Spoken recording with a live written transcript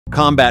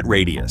Combat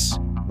radius,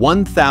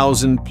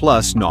 1,000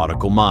 plus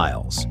nautical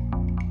miles.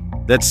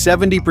 That's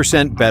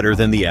 70% better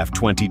than the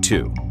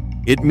F-22.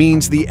 It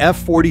means the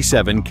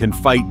F-47 can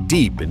fight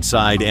deep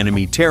inside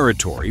enemy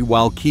territory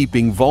while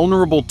keeping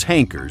vulnerable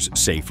tankers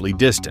safely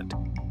distant.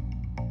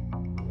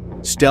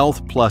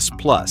 Stealth++,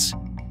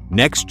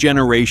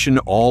 next-generation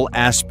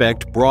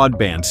all-aspect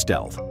broadband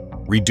stealth,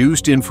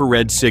 reduced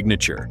infrared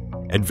signature,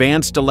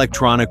 advanced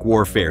electronic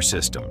warfare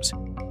systems.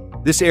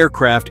 This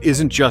aircraft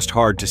isn't just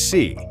hard to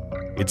see,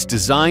 it's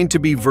designed to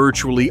be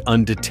virtually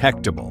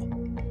undetectable.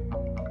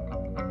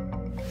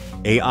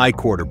 AI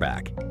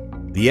quarterback.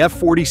 The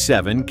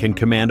F-47 can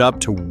command up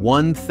to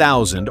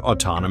 1,000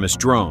 autonomous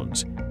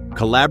drones,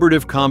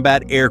 collaborative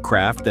combat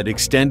aircraft that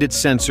extend its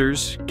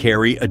sensors,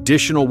 carry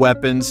additional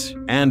weapons,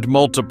 and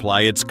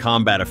multiply its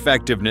combat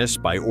effectiveness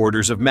by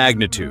orders of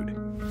magnitude.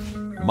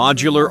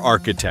 Modular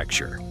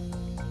architecture.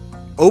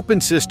 Open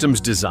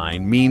systems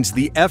design means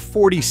the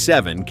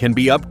F-47 can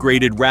be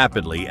upgraded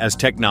rapidly as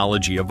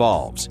technology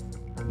evolves.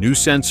 New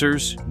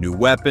sensors, new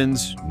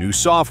weapons, new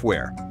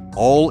software,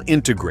 all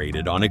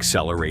integrated on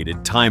accelerated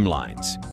timelines.